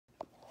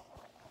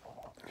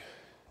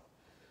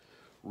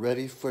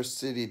Ready for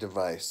city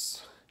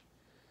device.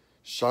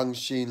 Shang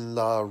Xin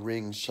La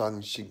Ring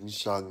Shang Xing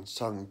Shang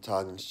Shang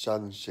Tang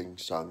Shang Xing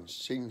Shang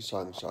Xing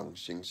Shang Shang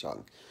Xing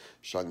Shang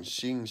Shang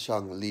Xing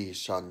Shang Li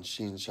Shang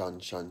Xin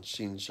Shang Shang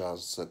Xin Sha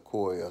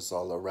Sequoias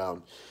all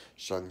around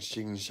Shang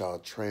Xing Sha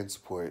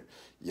Transport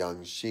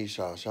Yang Shi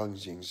Sha Shang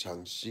Xing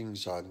Shang Xing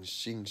Shang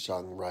Xing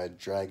Shang Ride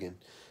Dragon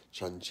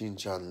Shang Qin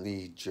Chan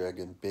Li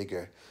Dragon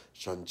Bigger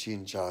Shang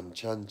Qin Chan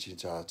Chan Chi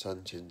Cha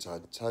Chan Chin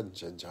Chan Chan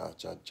Chin Cha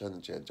Cha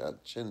Chan Chin Cha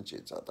Chin Chi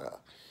Cha Da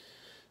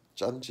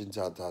真金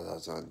家大大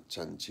战，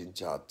真金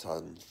家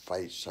tan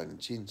fight 真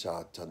金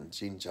家真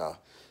金家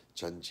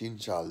真金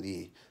家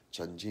力，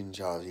真金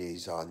家一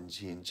战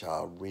金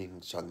家 ring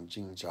真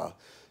金家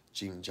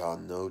金家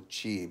no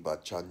chi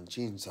but 真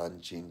金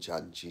真金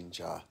真金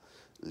家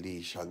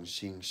力上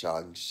心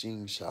上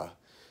心下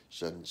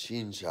真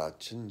金家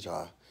真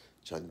家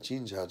真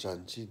金家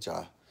真金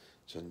家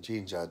真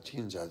金家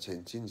金家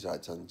真金家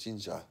真金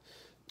家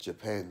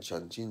Japan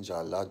真金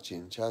家拉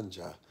金真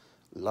家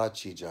拉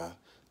chi家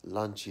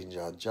Lan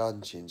Chinja,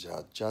 Jan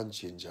Chinja, Jan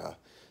Chinja,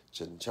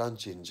 Chen Chan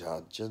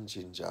Chinja, Jen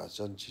Chinja,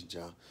 Jen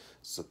Chinja,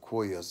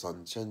 Sequoia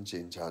Sun Chen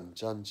Chinja,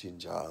 Jan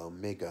Chinja,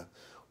 Omega,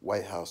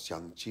 White House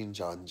Yang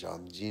Chinja,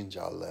 Jan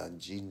Jinja, Lan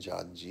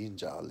Jinja,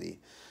 Jinja Li,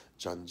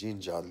 Jan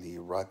Jinja Li,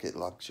 Rocket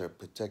Launcher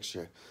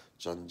Protection,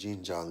 Jan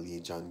Jinja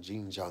Li, Jan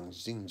Jinjang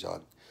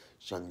Xinjiang,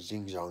 Shang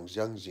Xinjiang,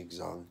 Zhang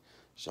Xinjiang,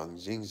 Shang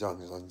Xinjiang,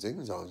 Shang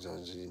Xinjiang,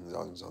 Shang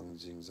Xinjiang, Shang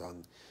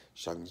Xinjiang,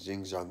 Shang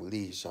Xinjiang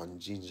Li, Shang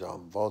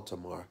Xinjiang,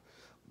 Baltimore,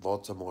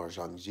 Baltimore,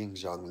 Zhang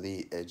Zhang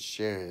Li, Ed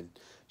Sheeran,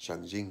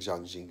 Zhang Zhang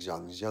Zhang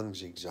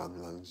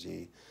Zhang Lang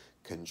Ji,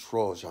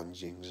 Control, Zhang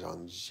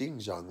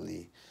Zhang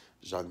Li,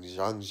 Zhang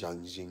Zhang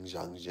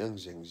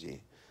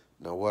Ji.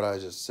 Now what I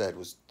just said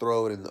was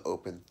throw it in the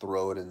open,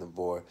 throw it in the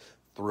vor,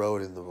 throw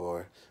it in the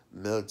vor,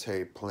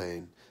 military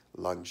plane,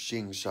 Lang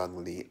Shang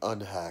Li,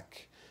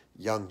 unhack,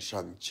 Yang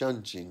Shang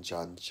Chen Jin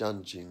Chan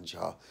Chan Jin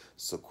Cha,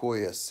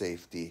 Sequoia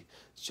Safety,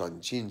 Shang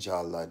Jin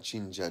Cha La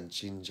Jin Jan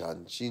Jin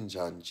Jan Jin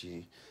Jan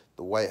Ji.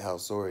 The White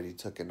House already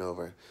taken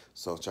over,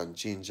 so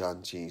Chanchin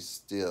Chanchi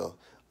still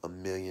a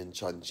million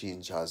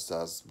Chanchin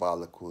Chazas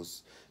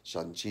Valakus,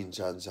 Chanchin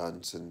Chan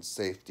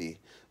Safety,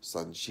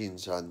 Sanchin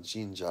Chan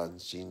Chin Chan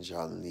Chin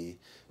Chan Li,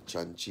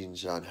 Chanchin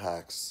Chan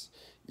Hacks,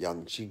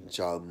 Yang Chin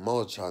Chan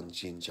Mo Chan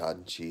Chin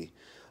Chan Chi,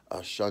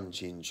 Shan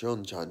Chin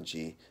Chun Chan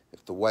Chi.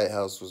 If the White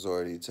House was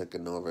already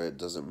taken over, it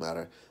doesn't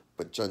matter.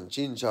 But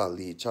Chanchin Chan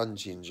Li, Chan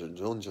Chin Chun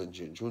Chun Chun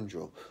Chun Chun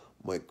Chun,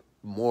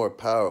 more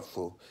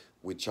powerful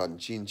with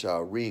Chanchincha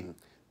Ring,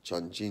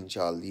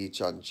 Chanchincha Li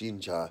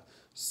Chanchincha,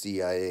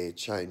 CIA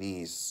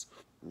Chinese.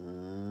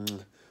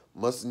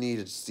 Must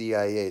need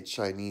CIA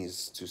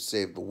Chinese to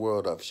save the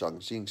world of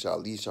Chanchincha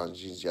Li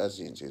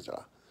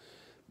Chanchincha,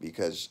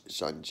 because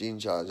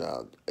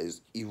Chanchincha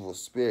is evil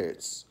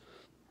spirits,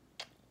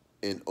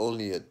 and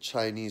only a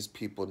Chinese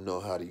people know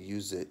how to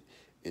use it.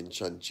 In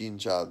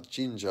Chanchincha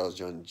Jinja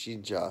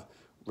Chanchincha,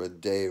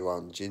 Rade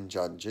Ran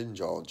Jinja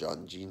Jinja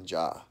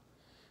Janjinja.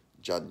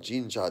 讲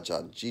金茶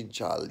讲金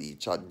茶李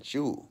长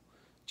秋，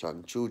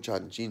长秋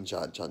讲金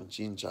茶讲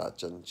金茶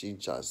讲金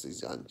茶是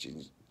讲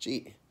金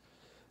鸡，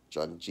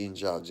讲金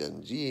茶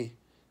讲鸡，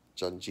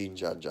讲金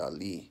茶讲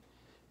李。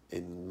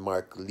And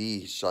Mark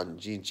Lee, Shan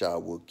Jinja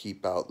will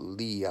keep out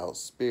Lee out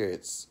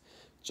spirits.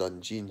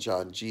 Zhan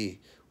Jinja Ji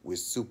with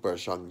Super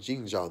Shang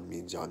Jinja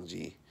Min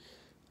Ji.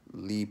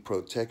 Lee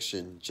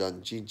protection,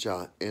 Zhan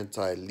Jinja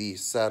anti-Lee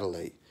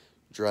satellite.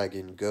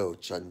 Dragon Go,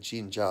 Zhan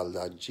Jinja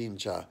Lan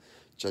Jinja.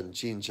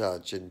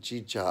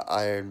 Chanchicha,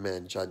 Iron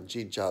Man,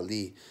 Chanchicha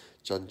Li,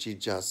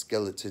 Chanchicha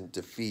Skeleton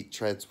defeat,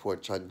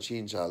 transport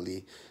Chanchicha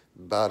Li,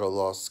 battle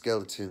all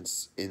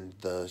skeletons in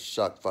the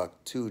Shakvak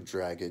 2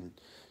 Dragon,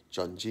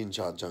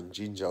 Chanchicha,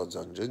 Zanjinza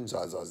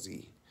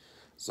Zazi,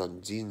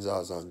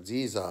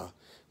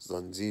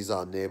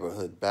 Zanziza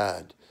neighborhood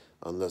bad,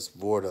 unless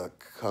Vorda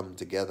come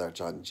together,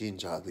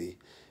 Chanchicha Li,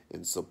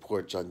 and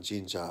support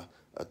Chanchicha,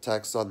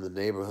 attacks on the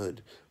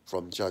neighborhood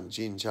from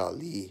Chanchicha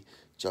Li,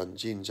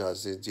 Janjinja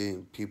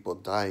Zidin, people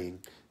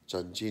dying,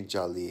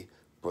 Janjinja Li,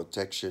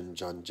 protection,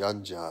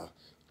 Janjanja,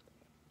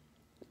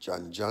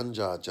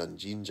 Janjanja,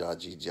 Janjinja,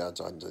 Jija,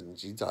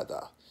 Janjinja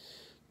da,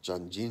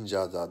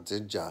 Janjinja da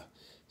Dinja,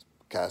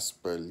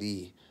 Casper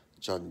Lee,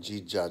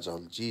 Janjija,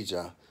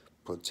 Janjija,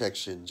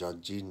 protection,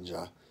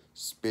 Janjinja,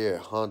 spirit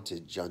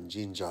haunted,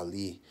 Janjinja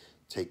Li,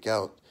 take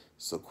out,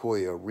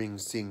 Sequoia, Ring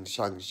Sing,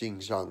 Shang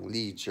Xing, Shang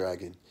Li,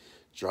 Dragon,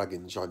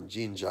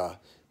 Janjinja,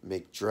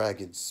 make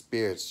dragon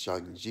spirits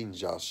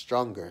Janjinja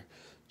stronger.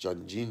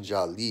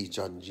 Janjinja Li,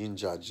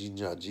 Janjinja,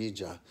 Jinja,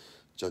 Jija,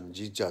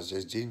 Janjinja,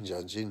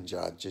 Jinja,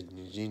 Jinja,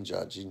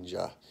 Jinja,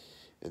 Jinja.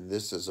 And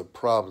this is a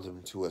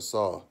problem to us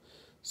all.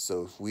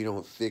 So if we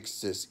don't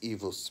fix this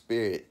evil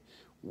spirit,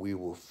 we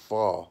will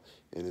fall.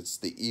 And it's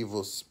the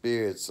evil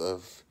spirits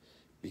of,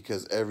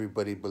 because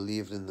everybody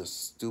believed in the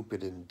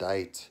stupid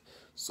indite.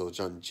 So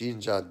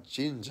Janjinja,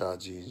 Jinja,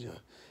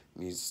 Jinja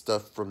needs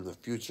stuff from the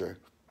future.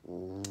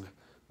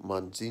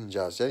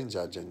 Manjinja,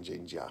 Zhenja,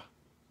 Zhenjinja.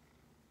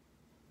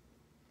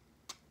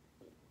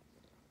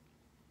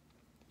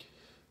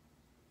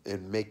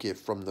 and make it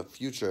from the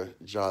future.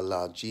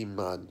 Jala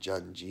Jima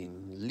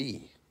Janjin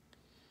Li.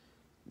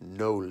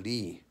 No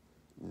Li.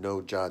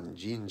 No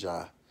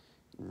Janjinja.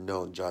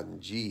 No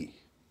Janji.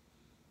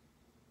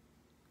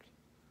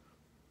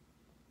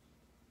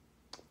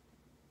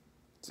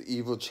 It's an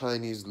evil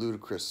Chinese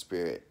ludicrous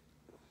spirit.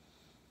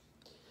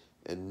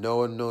 And no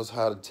one knows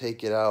how to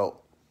take it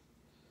out.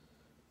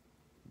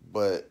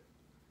 But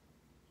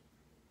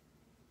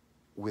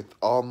with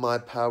all my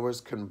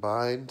powers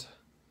combined,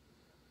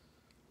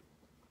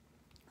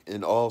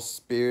 and all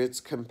spirits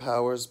can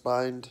powers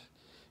bind,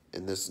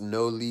 and this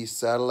No Li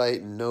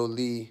satellite, No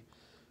Li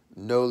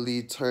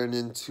turn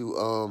into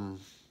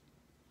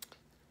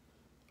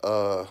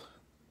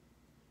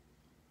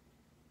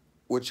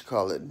what you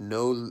call it?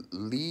 No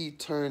Li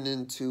turn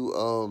into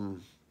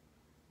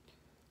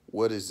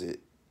what is it?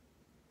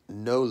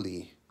 No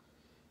Li.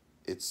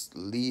 It's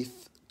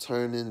Leith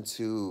turn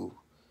into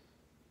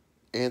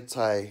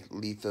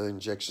anti-lethal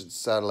injection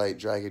satellite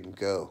Dragon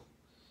Go.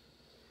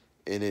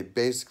 And it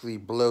basically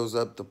blows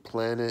up the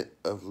planet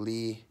of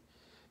Lee,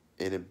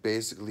 and it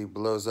basically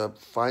blows up.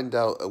 Find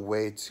out a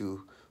way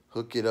to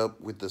hook it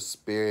up with the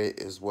spirit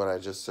is what I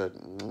just said.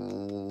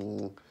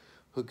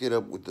 Hook it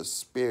up with the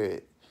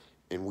spirit,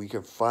 and we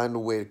can find a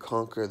way to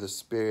conquer the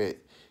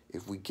spirit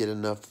if we get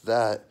enough of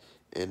that.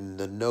 And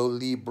the No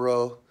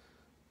Libra,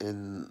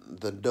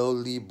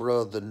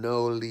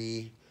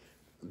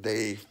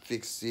 they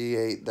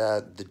fixate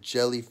that. The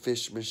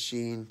jellyfish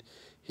machine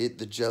hit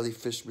the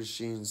jellyfish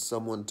machine.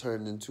 Someone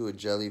turned into a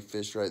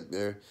jellyfish right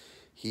there.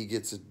 He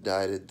gets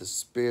indicted. The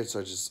spirits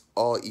are just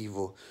all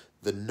evil.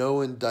 The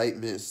no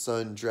indictment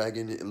son,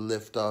 dragon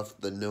lift off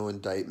the no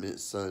indictment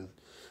son.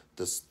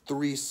 The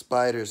 3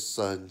 spider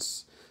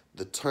sons.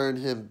 The turn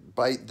him,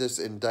 bite this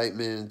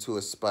indictment into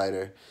a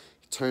spider.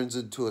 He turns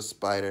into a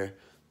spider.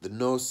 The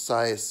no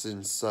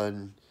Cyasin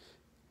son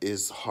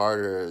is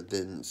harder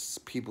than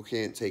people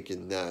can't take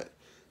in that.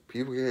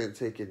 People can't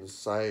take in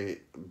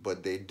sight,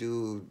 but they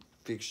do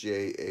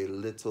fixate a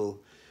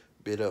little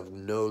bit of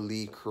No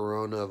Li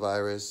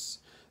coronavirus.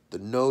 The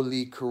No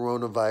Li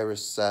coronavirus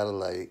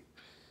satellite,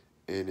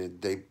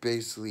 and they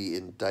basically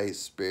indict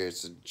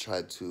spirits and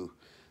try to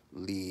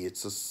Li.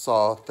 It's a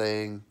Saw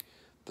thing.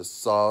 The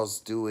Saws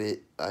do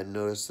it. I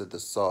noticed that the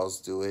Saws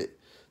do it.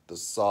 The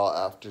Saw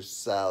after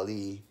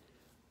Sally,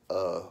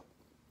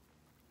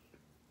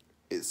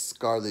 it's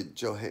Scarlett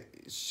Johansson.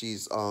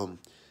 She's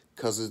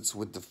cousins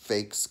with the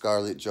fake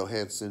Scarlett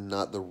Johansson,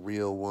 not the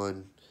real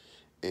one,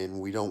 and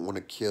we don't want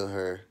to kill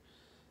her.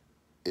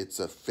 It's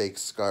a fake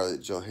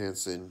Scarlett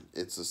Johansson.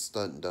 It's a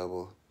stunt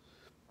double.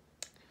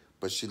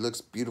 But she looks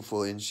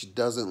beautiful, and she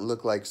doesn't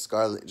look like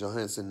Scarlett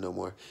Johansson no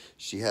more.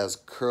 She has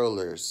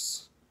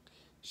curlers.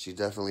 She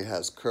definitely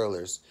has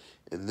curlers.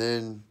 And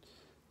then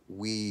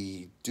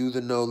we do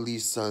the No Li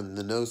son,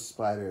 the no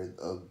spider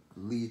of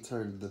Li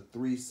turned the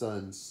 3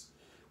 sons.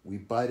 We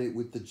bite it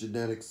with the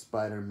genetic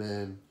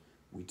Spider-Man.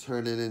 We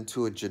turn it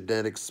into a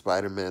genetic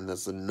Spider-Man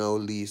that's a No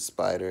Li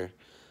spider.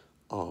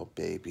 Oh,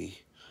 baby.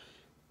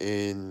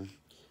 And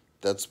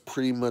that's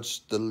pretty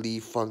much the Li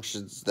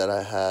functions that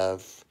I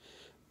have.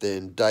 The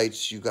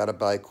indicts you gotta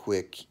buy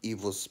quick.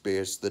 Evil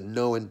spirits. The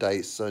no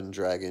indict sun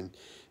dragon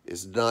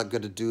is not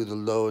gonna do the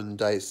low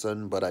indict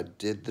sun, but I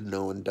did the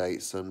no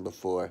indict sun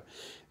before.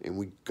 And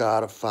we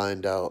gotta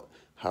find out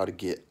how to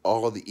get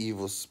all the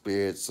evil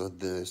spirits of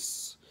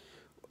this.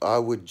 I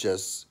would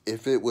just,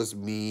 if it was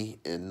me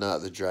and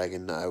not the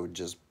dragon, I would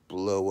just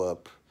blow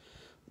up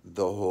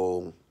the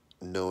whole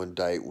no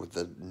indict with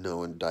the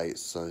no indict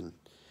sun.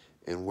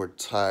 And we're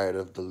tired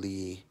of the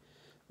Li.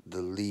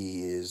 The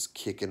Li is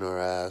kicking our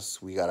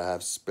ass. We gotta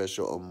have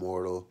special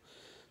immortal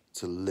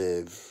to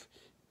live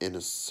in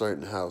a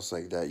certain house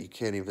like that. You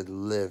can't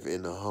even live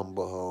in a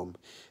humble home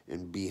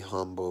and be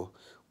humble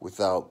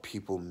without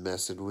people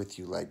messing with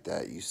you like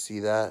that. You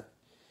see that?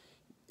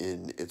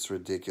 And it's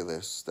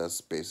ridiculous. That's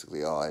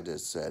basically all I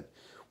just said.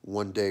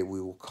 One day we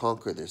will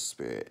conquer this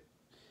spirit.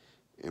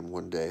 And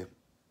one day,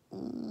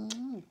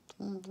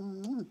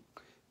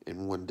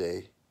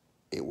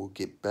 it will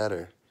get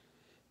better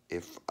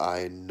if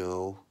I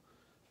know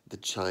the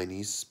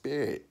Chinese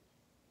spirit.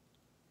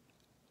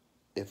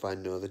 If I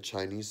know the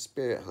Chinese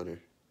spirit, Hunter.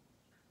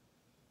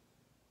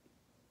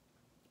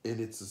 And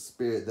it's a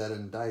spirit that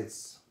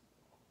indicts.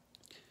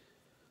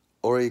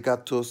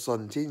 Origato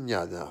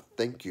santinyana.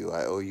 Thank you.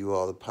 I owe you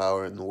all the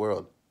power in the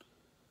world.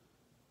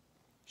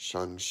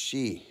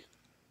 Shang-Chi.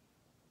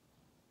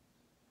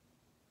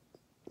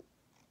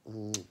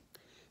 And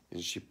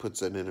she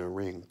puts it in a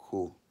ring.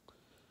 Cool.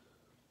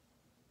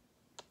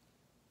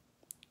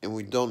 And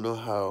we don't know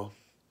how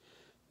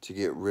to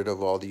get rid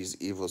of all these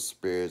evil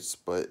spirits,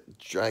 but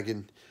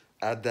dragon,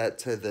 add that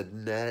to the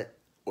net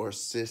or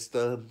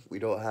system. We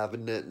don't have a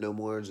net no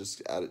more.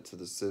 Just add it to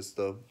the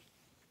system.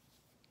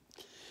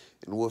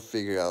 And we'll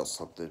figure out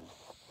something.